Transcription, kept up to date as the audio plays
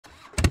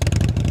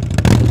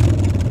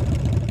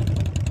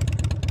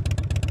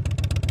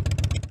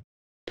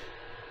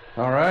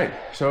All right,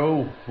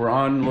 so we're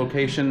on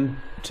location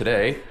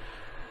today,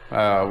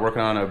 working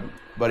on a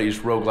buddy's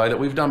road glide that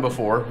we've done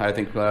before. I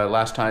think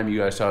last time you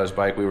guys saw his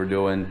bike, we were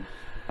doing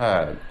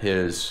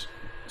his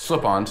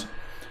slip-ons,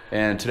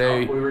 and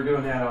today we were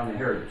doing that on the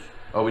Heritage.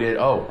 Oh, we did.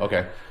 Oh,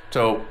 okay.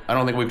 So I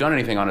don't think we've done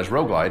anything on his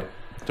road glide,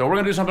 so we're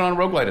gonna do something on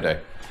road glide today.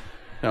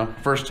 You know,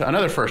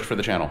 another first for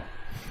the channel.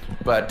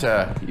 But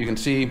you can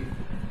see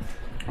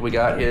we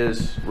got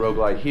his road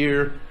glide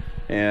here,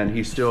 and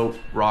he's still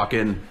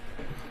rocking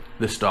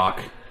the stock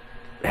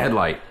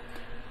headlight.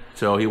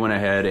 So he went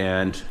ahead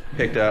and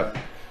picked up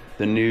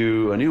a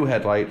new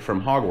headlight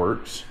from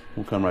Hogworkz.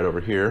 We'll come right over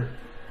here.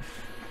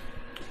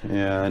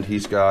 And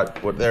he's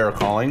got what they're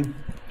calling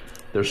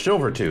their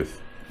Silvertooth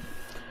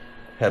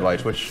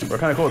headlights, which are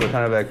kind of cool. They're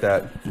kind of like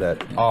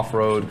that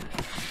off-road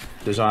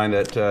design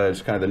that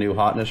is kind of the new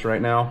hotness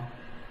right now.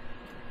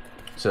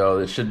 So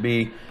it should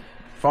be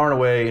far and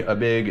away a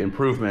big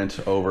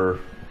improvement over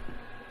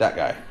that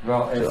guy.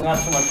 Well, it's not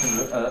so much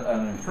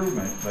an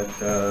improvement, but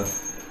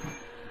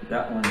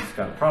that one's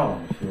got a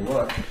problem. If you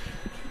look.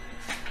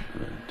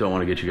 Don't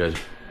want to get you guys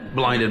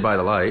blinded by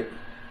the light.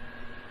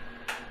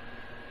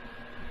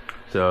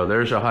 So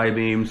there's a high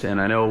beams, and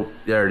I know,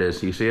 there it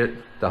is. You see it?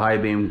 The high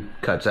beam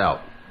cuts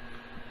out.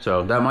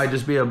 So that might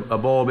just be a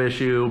bulb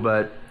issue,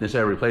 but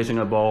instead of replacing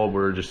a bulb,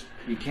 we're just...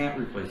 You can't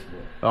replace the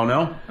bulb. Oh,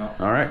 no? No.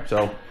 All right,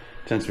 so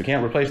since we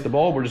can't replace the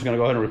bulb, we're just going to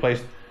go ahead and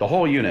replace the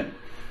whole unit.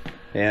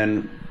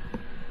 And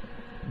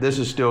this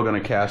is still going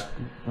to cast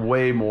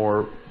way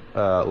more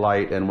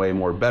light and way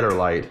more better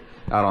light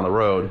out on the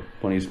road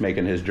when he's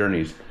making his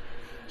journeys.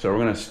 So we're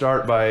going to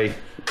start by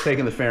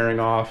taking the fairing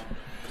off.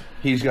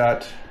 He's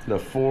got the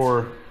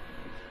 4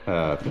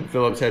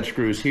 Phillips head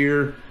screws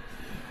here.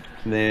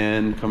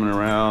 Then coming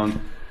around,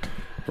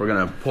 we're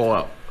going to pull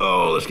out,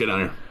 let's get down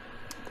here.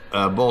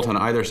 A bolt on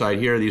either side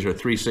here. These are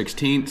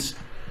 3/16.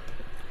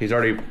 He's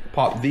already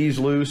popped these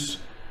loose,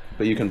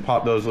 but you can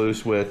pop those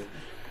loose with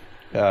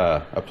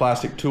a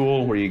plastic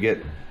tool where you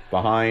get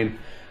behind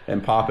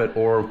and pop it,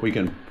 or we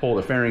can pull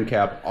the fairing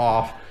cap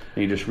off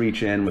and you just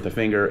reach in with a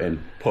finger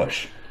and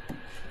push.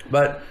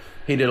 But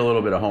he did a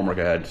little bit of homework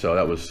ahead, so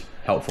that was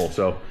helpful.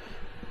 So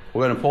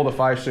we're going to pull the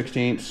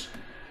 5/16.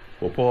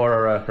 We'll pull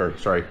our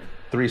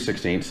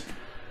 3/16.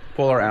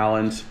 Pull our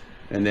Allens,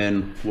 and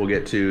then we'll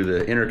get to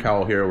the inner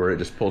cowl here where it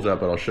just pulls up,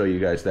 but I'll show you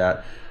guys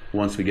that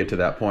once we get to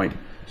that point.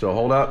 So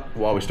hold up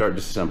while we start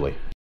disassembly.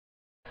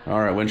 All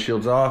right,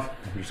 windshield's off.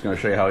 I'm just going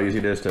to show you how easy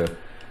it is to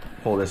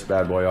pull this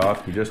bad boy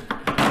off. You just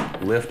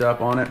lift up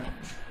on it,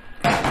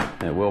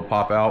 and it will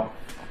pop out.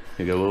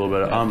 You get a little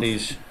bit of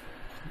These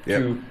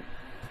two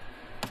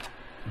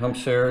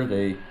humps there,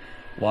 they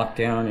lock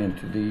down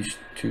into these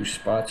 2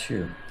 spots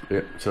here.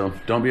 Yeah, so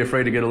don't be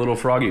afraid to get a little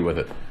froggy with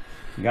it.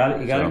 You got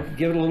to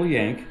give it a little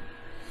yank.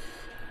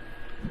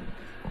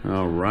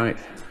 All right,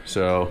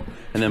 so,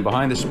 and then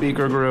behind the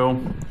speaker grill,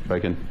 if I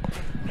can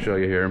show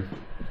you here,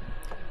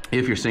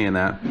 if you're seeing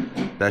that,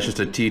 that's just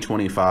a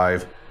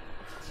T25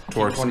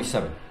 Torx.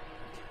 T27.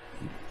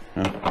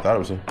 I thought it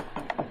was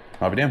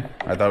I'll be damned.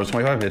 I thought it was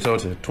 25. So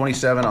it's a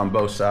 27 on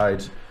both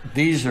sides.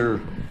 These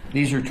are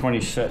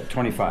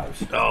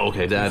 25s. Oh,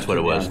 okay, that's what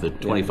it was. The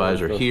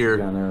 25s are here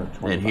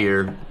and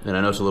here, and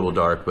I know it's a little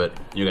dark, but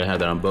you're gonna have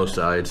that on both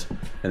sides,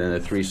 and then the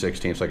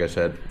 3/16, like I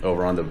said,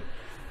 over on the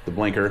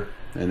blinker,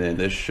 and then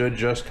this should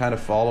just kind of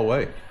fall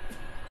away.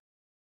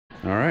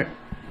 All right,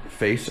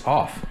 face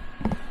off.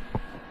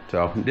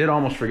 So did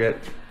almost forget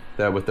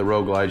that with the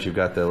road glides, you've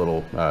got the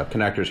little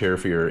connectors here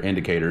for your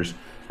indicators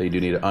that you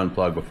do need to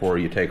unplug before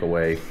you take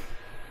away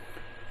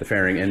the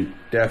fairing. And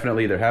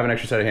definitely either have an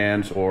extra set of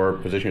hands or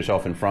position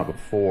yourself in front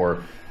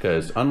before,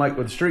 because unlike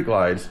with street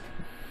glides,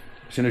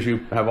 as soon as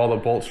you have all the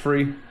bolts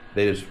free,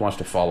 they just wants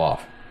to fall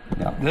off.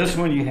 Yeah, this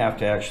one you have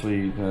to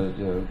actually,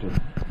 the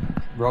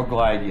road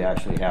glide, you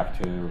actually have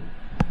to,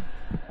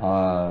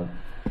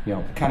 you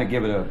know, kind of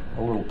give it a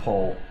little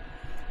pull.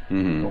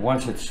 Mm-hmm. But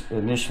once it's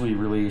initially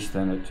released,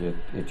 then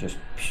it just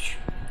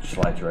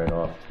slides right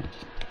off.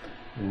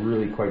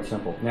 Really quite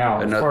simple.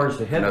 Now, as far as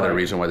the headlight, another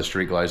reason why the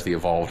street glide is the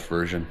evolved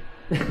version.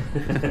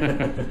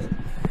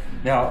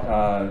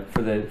 Now,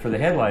 for the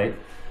headlight,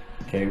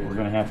 okay, we're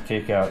going to have to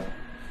take out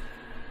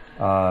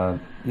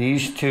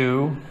these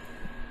 2,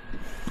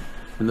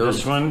 and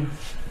this one,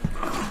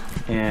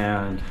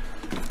 and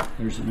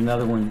there's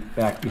another one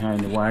back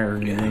behind the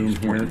wire. Yeah,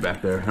 here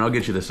back there. And I'll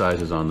get you the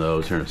sizes on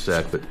those here in a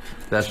sec, but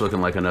that's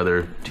looking like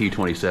another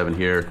T27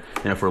 here.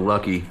 And if we're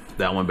lucky,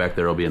 that one back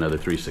there will be another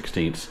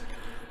 3/16.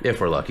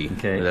 If we're lucky.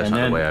 Okay, that's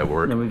not the way I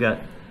work. Then we've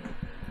got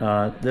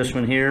this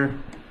one here,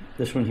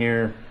 this one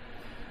here,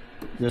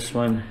 this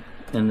one,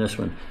 and this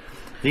one.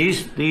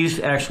 These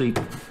actually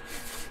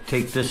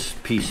take this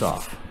piece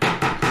off.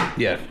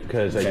 Yeah,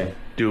 because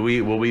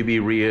will we be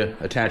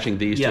reattaching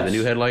these to the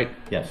new headlight?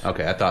 Yes.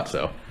 Okay, I thought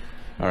so.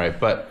 All right,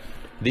 but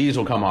these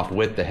will come off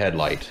with the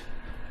headlight.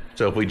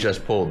 So if we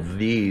just pull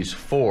these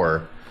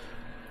 4,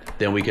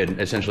 then we can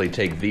essentially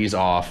take these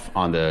off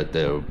on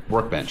the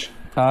workbench.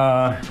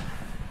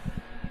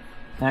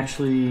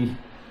 Actually,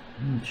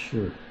 I'm not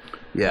sure.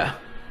 Yeah.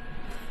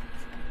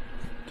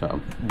 So,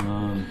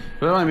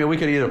 but I mean, we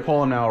could either pull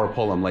them now or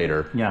pull them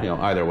later. Yeah. You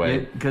know, either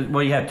way. Because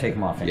well, you have to take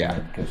them off anyway. Yeah.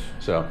 Cause...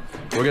 So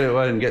we're gonna go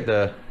ahead and get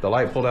the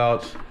light pulled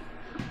out.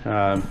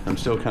 I'm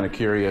still kind of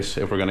curious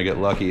if we're gonna get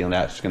lucky, and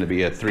that's gonna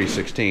be a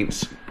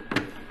 3/16.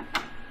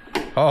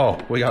 Oh,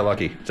 we got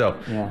lucky. So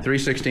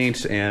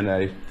 3/16 and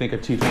I think a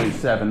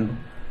T27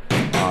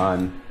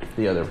 on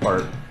the other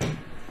part.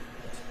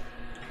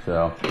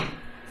 So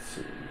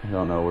I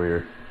don't know where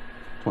your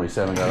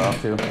 27 got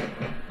off to.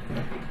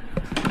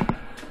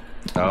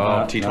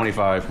 Oh,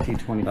 T25.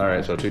 T25. All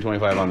right, so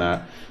 225 on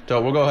that. So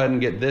we'll go ahead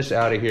and get this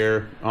out of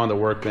here on the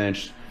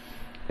workbench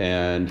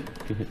and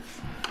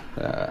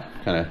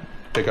kind of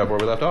pick up where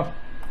we left off.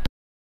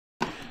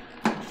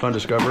 Fun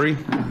discovery.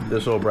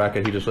 This little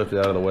bracket he just lifted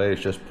out of the way.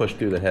 It's just pushed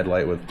through the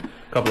headlight with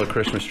a couple of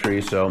Christmas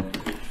trees. So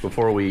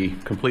before we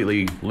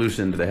completely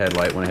loosened the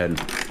headlight, went ahead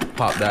and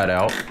popped that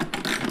out.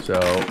 So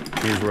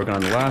he's working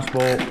on the last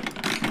bolt.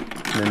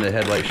 And then the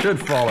headlight should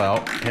fall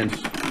out, hence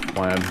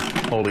why I'm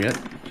holding it,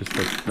 just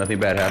so nothing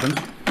bad happens.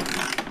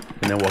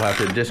 And then we'll have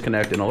to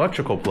disconnect an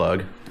electrical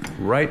plug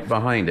right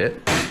behind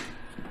it.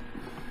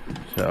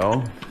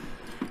 So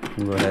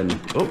we'll go ahead and,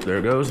 oh, there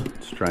it goes.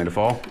 It's trying to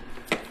fall.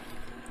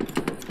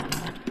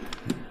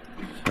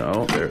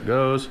 So there it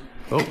goes.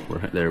 Oh,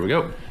 there we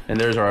go. And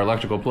there's our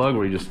electrical plug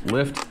where you just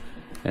lift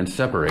and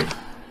separate.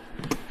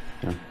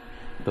 Yeah.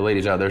 The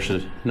ladies out there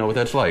should know what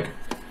that's like.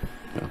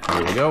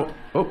 There we go.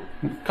 Oh,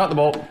 caught the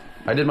bolt.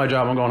 I did my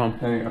job. I'm going home.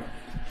 There you go.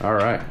 All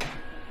right.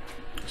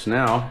 So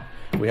now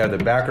we have the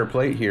backer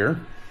plate here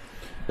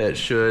that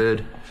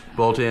should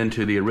bolt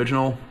into the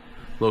original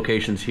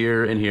locations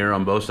here and here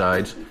on both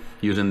sides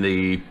using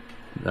the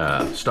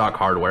stock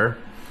hardware.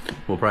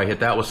 We'll probably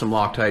hit that with some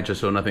Loctite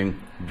just so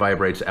nothing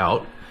vibrates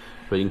out,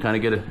 but you can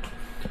kind of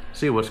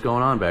see what's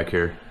going on back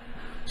here.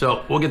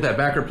 So we'll get that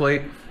backer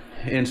plate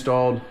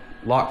installed,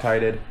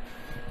 Loctited,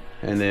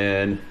 and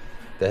then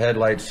the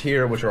headlights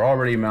here, which are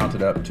already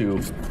mounted up to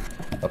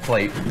a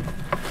plate,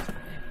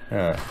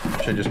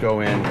 should just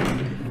go in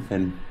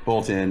and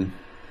bolt in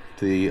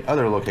to the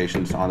other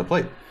locations on the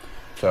plate.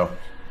 So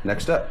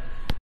next step.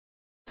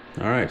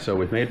 All right, so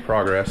we've made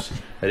progress.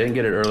 I didn't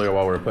get it earlier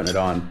while we were putting it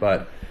on,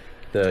 but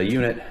the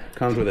unit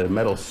comes with a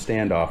metal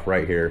standoff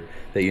right here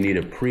that you need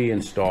to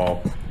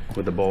pre-install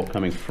with the bolt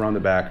coming from the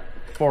back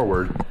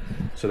forward.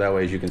 So that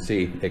way, as you can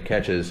see, it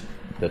catches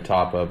the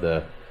top of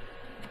the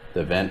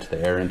vent, the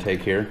air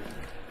intake here.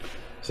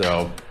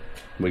 So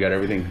we got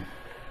everything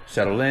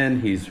settled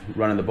in. He's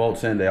running the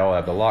bolts in. They all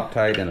have the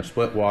Loctite and a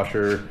split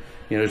washer.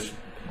 You know, just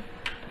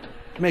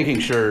making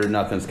sure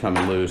nothing's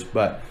coming loose,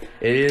 but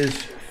it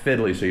is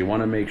fiddly. So you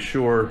want to make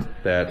sure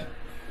that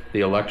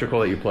the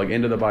electrical that you plug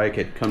into the bike,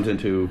 it comes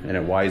into and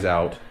it wires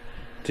out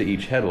to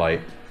each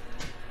headlight.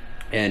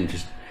 And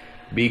just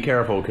be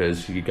careful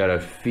because you got to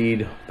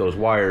feed those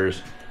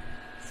wires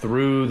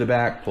through the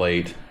back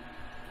plate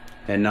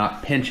and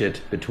not pinch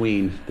it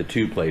between the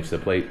two plates, the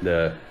plate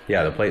that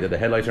the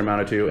headlights are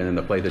mounted to, and then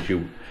the plate that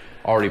you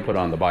already put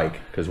on the bike,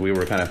 because we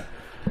were kind of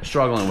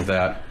struggling with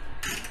that.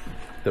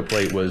 The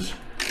plate was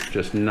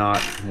just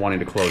not wanting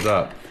to close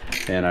up,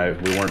 and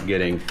we weren't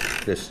getting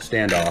this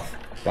standoff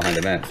behind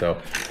the vent. So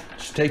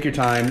just take your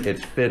time.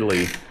 It's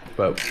fiddly,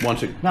 but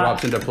once it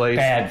drops into place,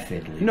 bad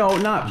fiddly. No,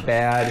 not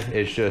bad.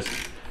 It's just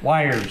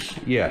wires.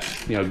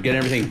 Yes, you know, get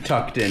everything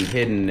tucked and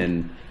hidden,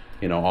 and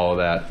you know, all of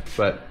that.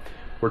 But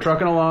we're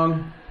trucking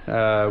along.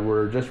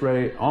 We're just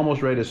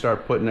almost ready to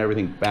start putting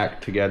everything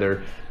back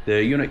together.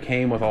 The unit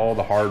came with all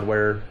the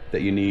hardware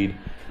that you need,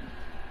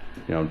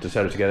 you know, to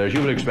set it together, as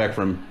you would expect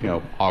from, you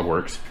know,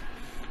 Hogworkz.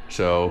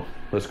 So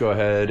let's go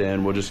ahead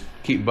and we'll just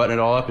keep buttoning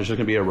it all up. It's just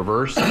gonna be a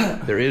reverse.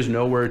 There is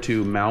nowhere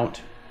to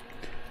mount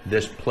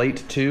this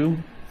plate to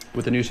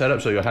with the new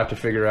setup, so you'll have to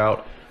figure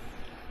out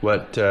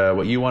what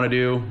you want to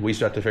do. We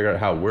still have to figure out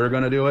how we're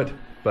going to do it,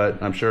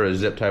 but I'm sure a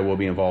zip tie will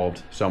be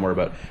involved somewhere.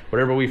 But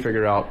whatever we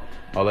figure out,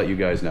 I'll let you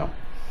guys know.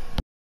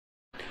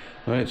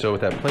 All right, so with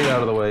that plate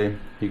out of the way,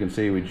 you can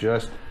see we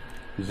just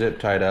zip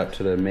tied up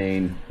to the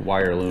main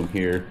wire loom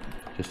here,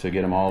 just to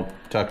get them all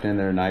tucked in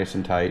there nice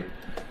and tight.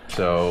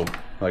 So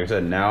like I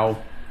said,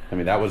 now, I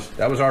mean, that was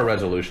our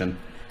resolution.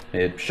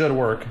 It should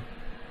work,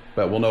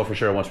 but we'll know for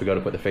sure once we go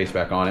to put the face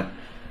back on it,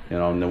 you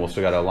know, and then we'll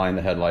still got to align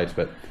the headlights.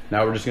 But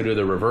now we're just gonna do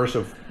the reverse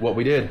of what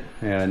we did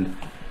and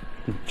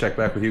check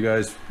back with you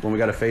guys when we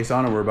got a face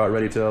on and we're about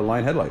ready to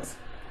align headlights.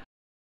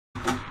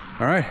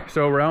 All right,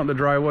 so we're out in the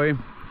driveway.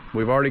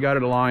 We've already got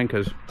it aligned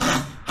because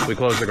we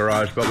closed the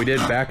garage, but we did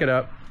back it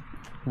up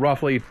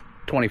roughly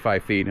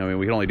 25 feet. I mean,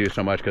 we can only do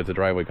so much because the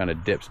driveway kind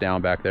of dips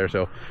down back there.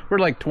 So we're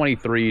like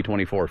 23,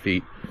 24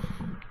 feet.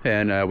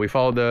 And we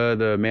followed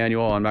the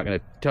manual. I'm not going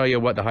to tell you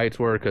what the heights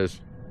were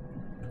because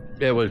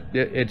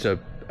it's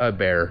a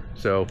bear.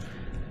 So,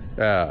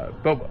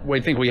 but we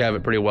think we have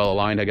it pretty well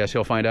aligned. I guess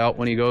he'll find out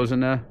when he goes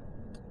and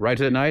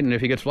rides it at night and if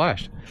he gets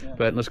flashed. Yeah.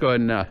 But let's go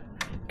ahead and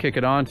kick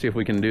it on, see if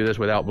we can do this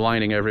without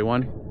blinding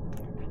everyone.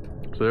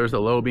 So there's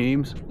the low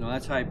beams. No,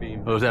 that's high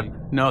beam. Oh, is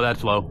that? No,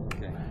 that's low.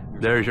 Okay.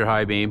 There's your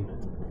high beam.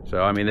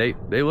 So, I mean,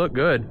 they look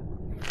good.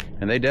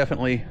 And they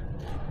definitely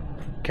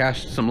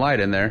cast some light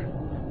in there.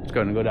 Let's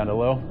go ahead and go down to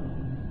low.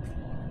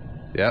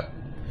 Yep.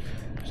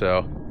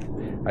 So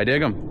I dig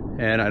them,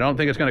 and I don't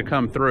think it's going to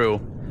come through,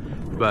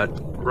 but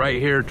right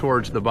here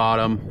towards the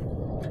bottom,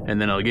 and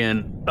then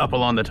again up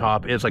along the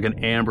top, it's like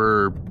an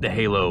amber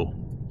halo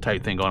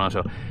type thing going on.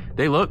 So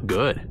they look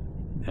good.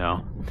 You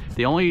know,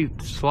 the only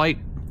slight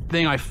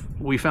thing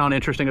we found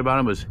interesting about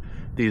them was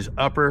these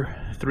upper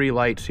 3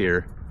 lights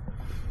here.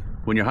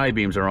 When your high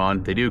beams are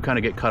on, they do kind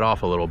of get cut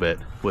off a little bit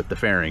with the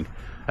fairing.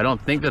 I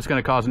don't think that's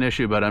going to cause an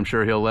issue, but I'm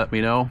sure he'll let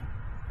me know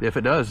if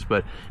it does.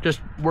 But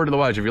just word of the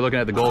wise, if you're looking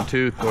at the gold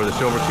tooth or the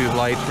Silvertooth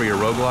lights for your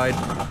Rogue Glide,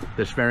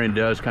 this fairing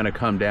does kind of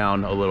come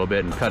down a little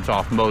bit and cuts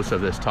off most of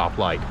this top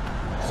light.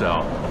 So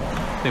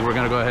I think we're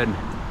going to go ahead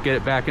and get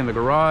it back in the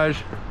garage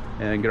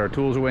and get our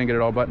tools away and get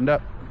it all buttoned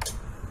up.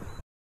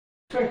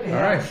 All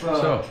right,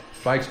 so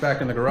bike's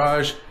back in the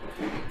garage.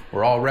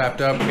 We're all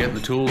wrapped up, getting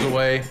the tools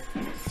away.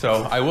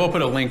 So I will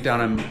put a link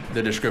down in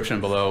the description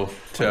below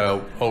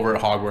to over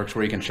at Hogworkz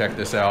where you can check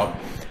this out.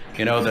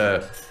 You know,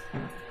 the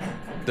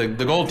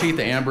gold teeth,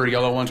 the amber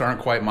yellow ones aren't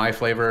quite my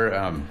flavor.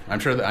 I'm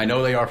sure that I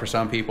know they are for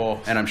some people,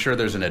 and I'm sure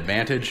there's an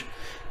advantage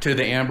to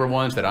the amber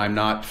ones that I'm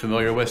not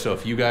familiar with. So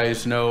if you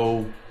guys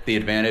know the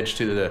advantage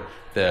to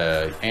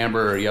the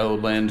amber or yellow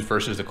lens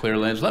versus the clear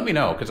lens, let me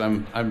know, because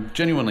I'm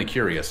genuinely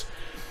curious.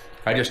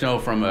 I just know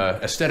from a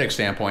aesthetic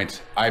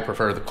standpoint, I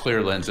prefer the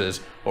clear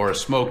lenses or a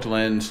smoked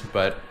lens,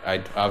 but I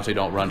obviously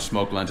don't run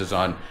smoked lenses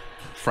on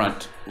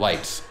front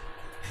lights.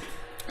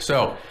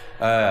 So,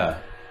 like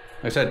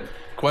I said,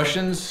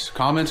 questions,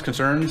 comments,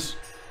 concerns,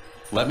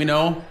 let me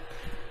know.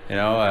 You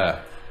know,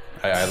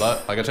 I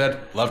love, like I said,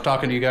 love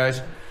talking to you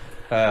guys.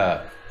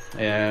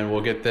 And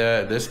we'll get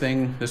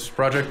this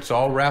project's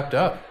all wrapped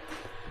up.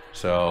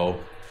 So,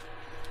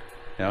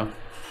 you know,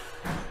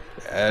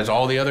 as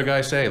all the other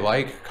guys say,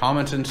 like,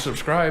 comment, and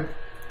subscribe.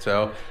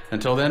 So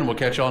until then, we'll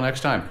catch y'all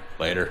next time.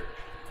 Later.